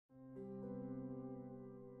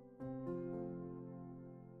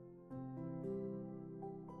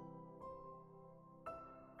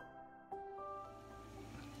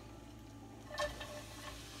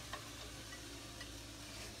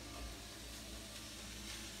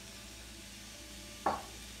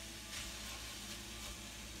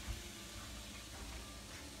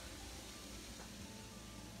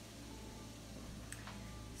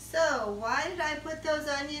So, why did I put those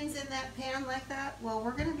onions in that pan like that? Well,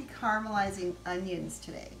 we're going to be caramelizing onions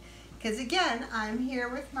today. Because again, I'm here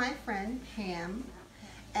with my friend Pam,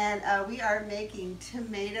 and we are making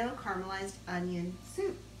tomato caramelized onion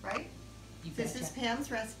soup, right? This is Pam's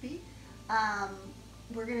recipe.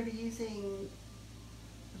 We're going to be using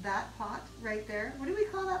that pot right there. What do we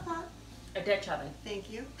call that pot? A Dutch oven.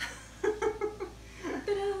 Thank you.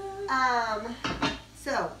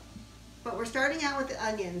 But we're starting out with the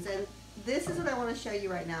onions, and this is what I want to show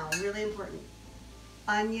you right now, really important.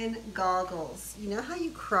 Onion goggles. You know how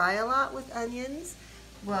you cry a lot with onions?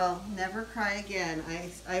 Well, never cry again.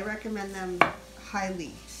 I recommend them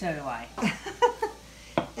highly. So do I.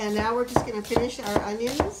 And now we're just going to finish our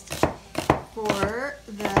onions for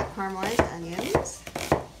the caramelized onions.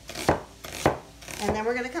 And then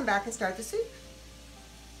we're going to come back and start the soup.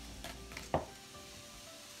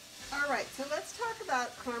 Alright, so let's talk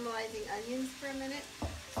about caramelizing onions for a minute.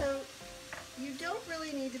 So you don't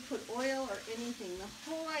really need to put oil or anything. The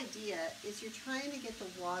whole idea is you're trying to get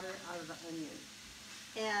the water out of the onion.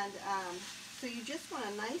 And so you just want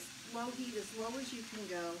a nice low heat, as low as you can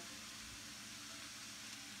go.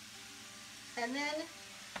 And then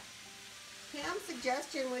Pam's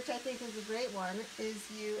suggestion, which I think is a great one,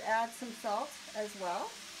 is you add some salt as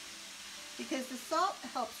well, because the salt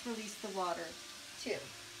helps release the water too.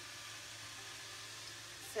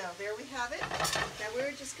 So there we have it. Now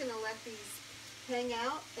we're just going to let these hang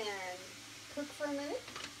out and cook for a minute.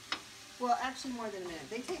 Well, actually more than a minute.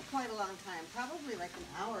 They take quite a long time, probably like an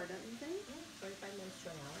hour, don't you think? 45 minutes to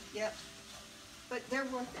an hour. Yep. But they're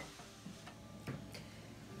worth it.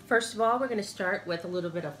 First of all, we're going to start with a little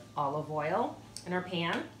bit of olive oil in our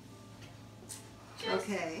pan. Just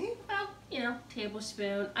okay. About,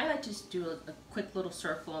 tablespoon. I like to just do a quick little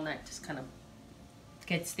circle, and that just kind of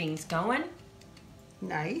gets things going.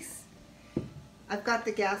 Nice. I've got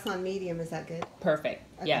the gas on medium. Is that good? Perfect.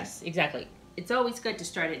 Okay. Yes, exactly. It's always good to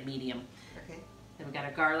start at medium. Okay. Then we got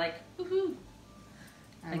our garlic. Woohoo!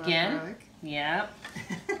 Again. Love garlic. Yep.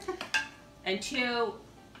 And two,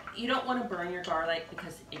 you don't want to burn your garlic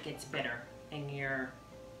because it gets bitter in your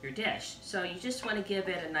dish. So you just want to give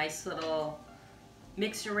it a nice little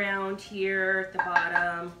mix around here at the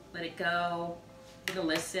bottom. Let it go. To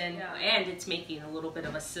listen, and it's making a little bit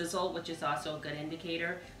of a sizzle, which is also a good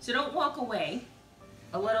indicator. So don't walk away.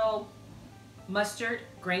 A little mustard,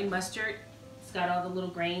 grain mustard. It's got all the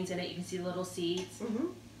little grains in it. You can see the little seeds. Mm-hmm.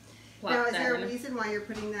 Now, is there a reason why you're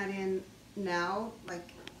putting that in now,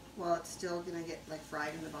 like while it's still gonna get like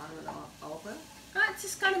fried in the bottom of the olive oil? It's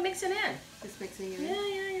just kind of mixing in. Just mixing it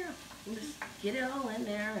in. Yeah. Just get it all in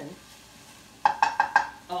there, and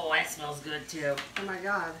oh, that smells good too. Oh my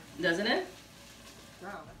God! Doesn't it?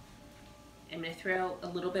 Wow. I'm going to throw a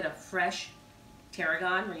little bit of fresh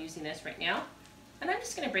tarragon. We're using this right now. And I'm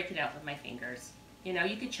just going to break it out with my fingers. You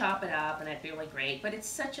could chop it up and it'd be really great, but it's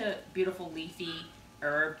such a beautiful leafy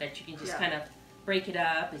herb that you can just kind of break it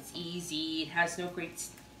up. It's easy. It has no great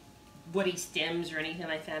woody stems or anything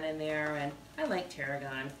like that in there, and I like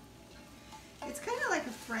tarragon. It's kind of like a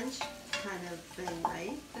French kind of thing,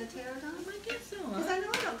 right? The tarragon? I guess so. Because I know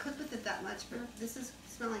I don't cook with it that much, but this is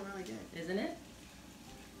smelling really good. Isn't it?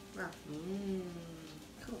 Wow.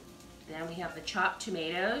 Cool. Then we have the chopped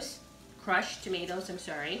tomatoes, crushed tomatoes, I'm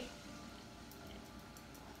sorry.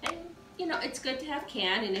 And, it's good to have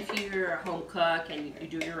canned, and if you're a home cook and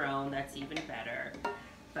you do your own, that's even better.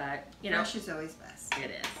 But, fresh is always best.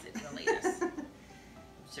 It is. It really is. I'm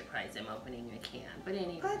surprised I'm opening a can. But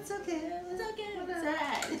anyway. That's okay. It's okay.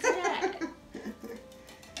 It's alright.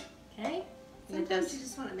 Okay? Sometimes you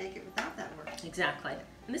just want to make it without that work. Exactly.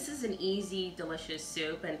 And this is an easy, delicious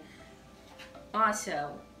soup, and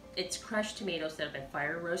also it's crushed tomatoes that have been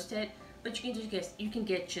fire roasted, but you can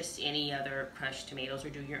get just any other crushed tomatoes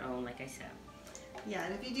or do your own, like I said. Yeah,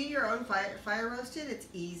 and if you do your own fire roasted, it's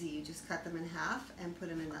easy. You just cut them in half and put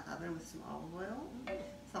them in the oven with some olive oil,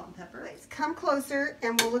 salt and pepper. Come closer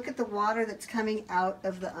and we'll look at the water that's coming out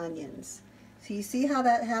of the onions. So you see how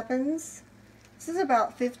that happens? This is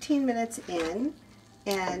about 15 minutes in.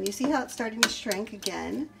 And you see how it's starting to shrink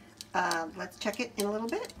again. Let's check it in a little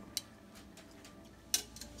bit.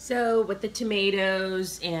 So with the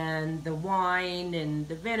tomatoes and the wine and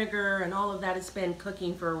the vinegar and all of that has been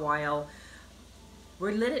cooking for a while,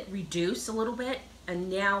 we're let it reduce a little bit, and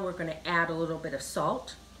now we're going to add a little bit of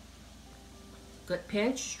salt. Good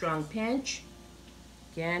pinch, strong pinch.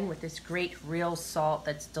 Again, with this great real salt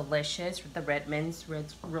that's delicious, with the Redmond's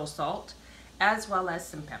real salt, as well as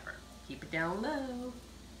some pepper. Keep it down low.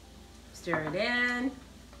 Stir it in.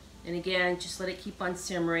 And again, just let it keep on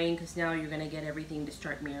simmering, because now you're going to get everything to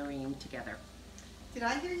start marrying together. Did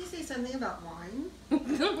I hear you say something about wine?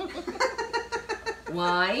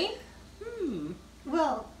 Wine?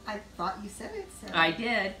 Well, I thought you said it, so. I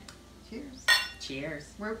did. Cheers.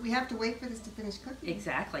 Cheers. We have to wait for this to finish cooking.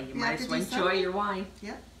 Exactly. You We might have as to well do enjoy something. your wine.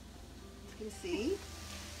 Yep. You see?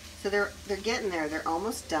 So they're getting there. They're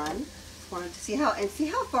almost done. Just wanted to see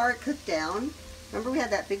how far it cooked down. Remember we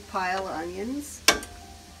had that big pile of onions?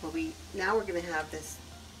 Well, now we're going to have this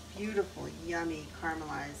beautiful, yummy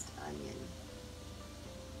caramelized onion.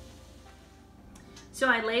 So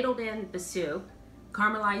I ladled in the soup,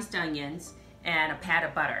 caramelized onions, and a pat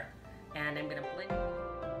of butter. And I'm going to blend.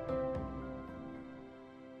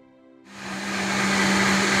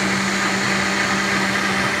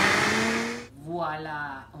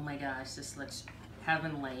 Voila! Oh my gosh, this looks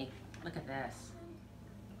heavenly. Look at this.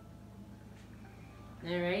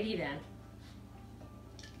 Alrighty then.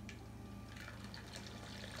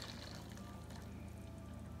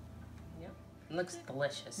 Yep, it looks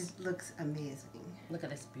delicious. It looks amazing. Look at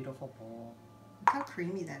this beautiful bowl. Look how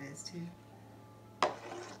creamy that is too.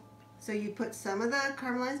 So you put some of the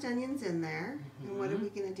caramelized onions in there, and what are we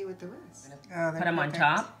going to do with the rest? Oh, Put them on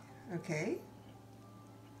top. Okay.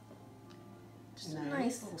 Just a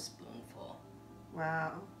nice little spoonful.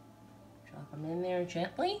 Wow. Drop them in there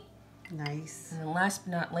gently. Nice. And then last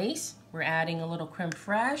but not least, we're adding a little creme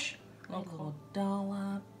fraiche. A little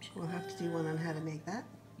dollop. We'll have to do one on how to make that.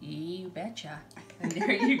 You betcha. And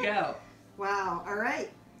there you go. Wow. All right.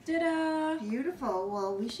 Ta-da! Beautiful.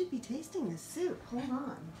 Well, we should be tasting this soup. Hold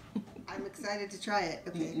on. I'm excited to try it.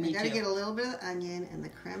 Okay, Me we got to too. get a little bit of onion and the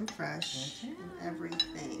creme fraiche and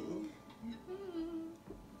everything.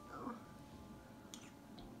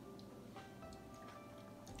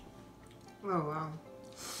 Oh wow.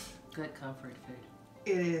 Good comfort food.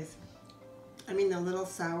 It is. I mean, a little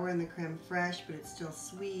sour in the creme fraiche, but it's still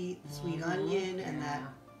sweet. Sweet onion and that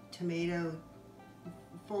tomato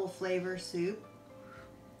full flavor soup.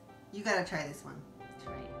 You got to try this one. That's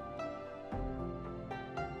right.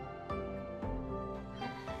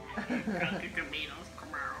 Got the tomatoes,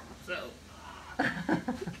 so.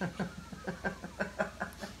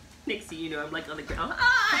 Next thing you know, I'm like on the ground.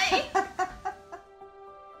 Hi!